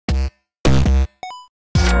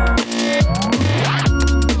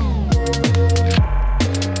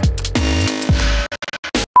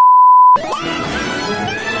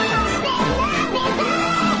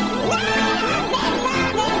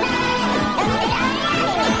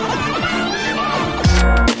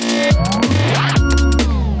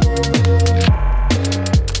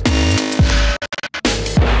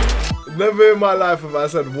Never in my life have I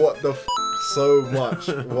said what the f so much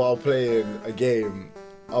while playing a game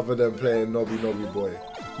other than playing Nobby Boy.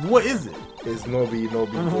 What is it? It's Nobby Boy.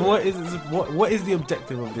 What is it? What is the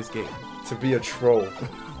objective of this game? To be a troll.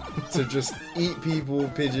 To just eat people,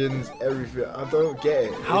 pigeons, everything. I don't get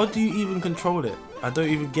it. How do you even control it? I don't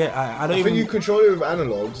even get. I think you control it with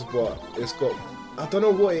analogs, but it's got. I don't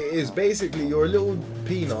know what it is. Basically, you're a little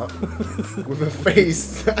peanut with a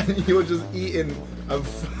face, and you're just eating and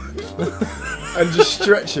just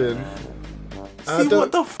stretching. See,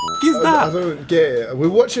 what the f is that? I don't get it. We're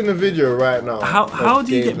watching a video right now. How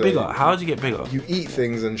do you get bigger? How do you get bigger? You eat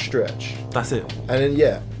things and stretch. That's it. And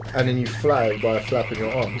then you fly by flapping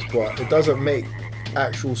your arms, but it doesn't make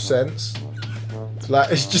actual sense. Like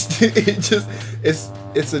it's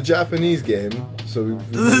a Japanese game, so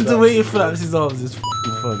the way he flaps his arms is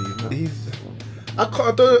funny.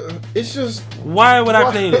 I don't. It's just. Why would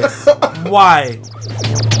I play this? Why?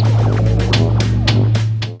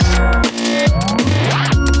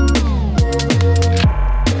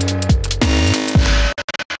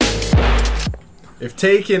 If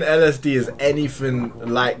taking LSD is anything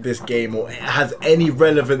like this game or has any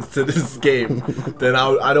relevance to this game, then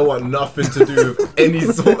I don't want nothing to do with any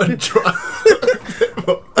sort of drug.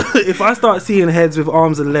 If I start seeing heads with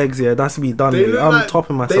arms and legs, yeah, that's me done. I'm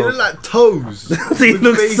topping myself. They look like toes. They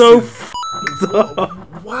look faces. So f***ed up.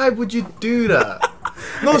 Why would you do that?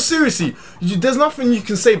 No, seriously, there's nothing you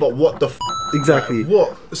can say but what the f***. Exactly. Like,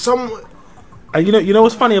 what? You know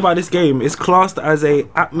what's funny about this game? It's classed as a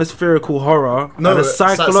atmospherical horror and a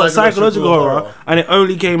psychological horror, and it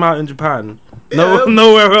only came out in Japan.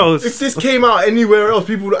 Nowhere else. If this came out anywhere else,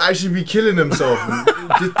 people would actually be killing themselves.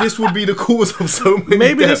 This would be the cause of so many.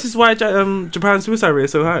 Maybe deaths. This is why Japan's suicide rate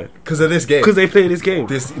is so high. Because of this game. Because they play this game.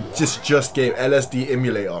 This just game LSD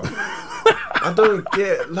emulator. I don't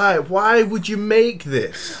get, like, why would you make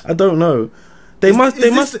this? I don't know. They must.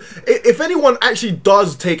 If anyone actually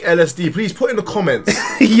does take LSD, please put in the comments.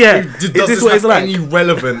 Yeah. Does this have any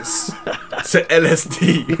relevance to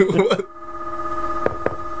LSD?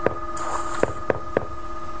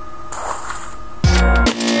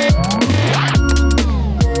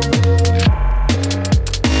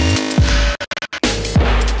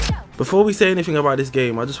 Before we say anything about this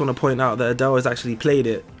game, I just want to point out that Adel has actually played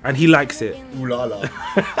it and he likes it. Ooh la la.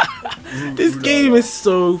 This game is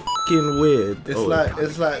so fucking weird.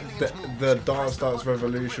 It's like the Dance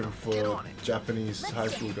Revolution for Japanese high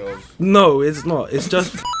school girls. No, it's not. It's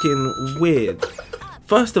just fucking weird.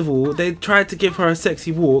 First of all, they tried to give her a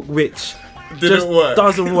sexy walk, which doesn't work.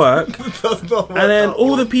 Does not work. And then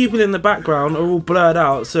all the people in the background are all blurred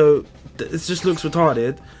out, so it just looks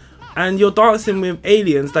retarded. And you're dancing with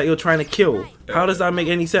aliens that you're trying to kill. How does that make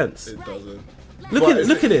any sense? It doesn't.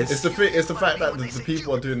 Look at this. It's the fact that the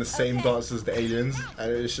people are doing the same dance as the aliens,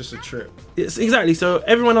 and it's just a trip. It's exactly. So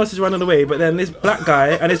everyone else is running away, but then this black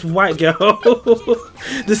guy and this white girl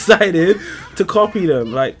decided to copy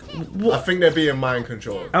them. Like, what? I think they're being mind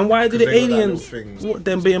controlled. And why do the aliens?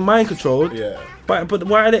 Them being mind controlled? Yeah. But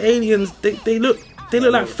why are the aliens? They look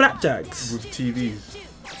like flapjacks with TVs.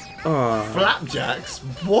 Oh. Flapjacks?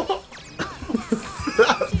 What?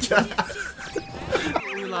 Flapjacks?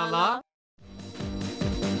 La la.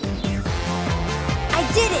 I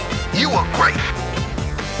did it! You are great!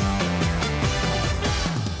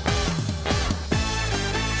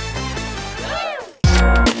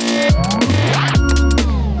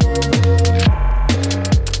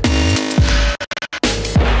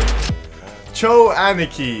 Cho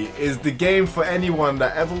Anarchy is the game for anyone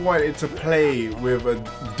that ever wanted to play with a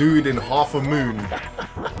dude in half a moon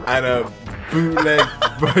and a bootleg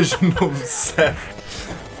version of Seth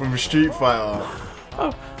from Street Fighter.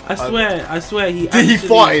 Oh, I swear he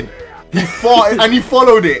farted. He farted and he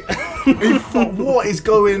followed it. What is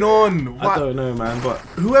going on? I don't know, man, but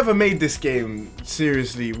whoever made this game,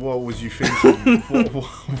 seriously, what was you thinking?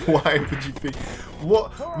 Why would you think?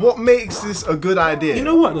 What makes this a good idea? You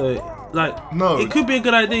know what though? Like, no, it could be a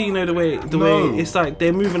good idea. You know, the way it's like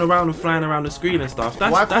they're moving around and flying around the screen and stuff.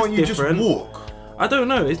 Why can't you different. Just walk? I don't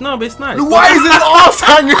know. It's nice. Why is his ass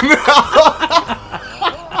hanging out?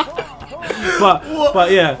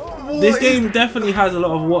 but yeah, this game definitely has a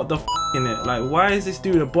lot of what the f in it. Like, why is this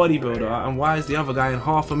dude a bodybuilder and why is the other guy in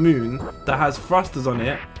half a moon that has thrusters on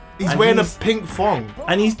it? He's wearing a pink thong.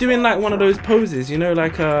 And he's doing like one of those poses, you know,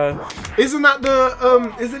 like Isn't that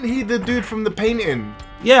the isn't he the dude from the painting?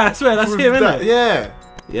 Yeah, I swear that's him, isn't it? Yeah.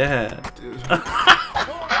 Yeah.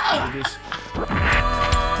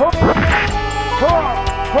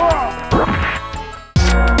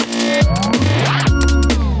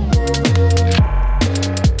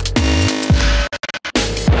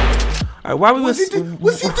 While we What's were, he doing?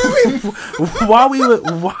 while we were,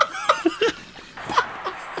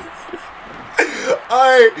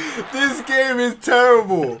 This game is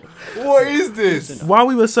terrible. What is this? while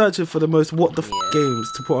we were searching for the most what the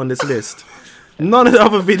games to put on this list, none of the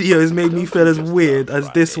other videos made me feel as weird as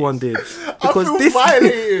this one did. Because I feel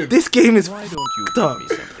violated. this game is Why don't you f***ed up. give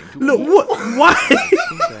me something to Look, eat? what? Why? I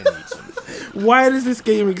think I need something. Why does this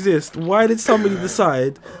game exist? Why did somebody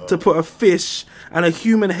decide to put a fish and a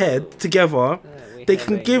human head together? They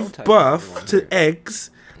can give birth to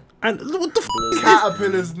eggs, and what the f is this?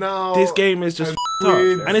 Caterpillars now. This game is just f***ed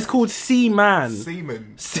squids. up, and it's called Seaman.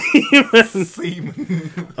 Semen. Seaman.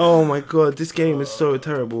 Semen. Oh my god, this game is so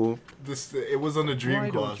terrible. It was on a Why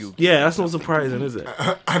Dreamcast. don't you Yeah, that's not surprising, is it?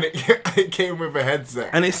 And it came with a headset.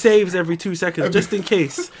 And it saves every 2 seconds, just in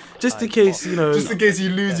case. Just in case, you know. Just in case you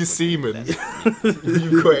lose your semen,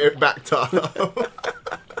 you've got it backed up.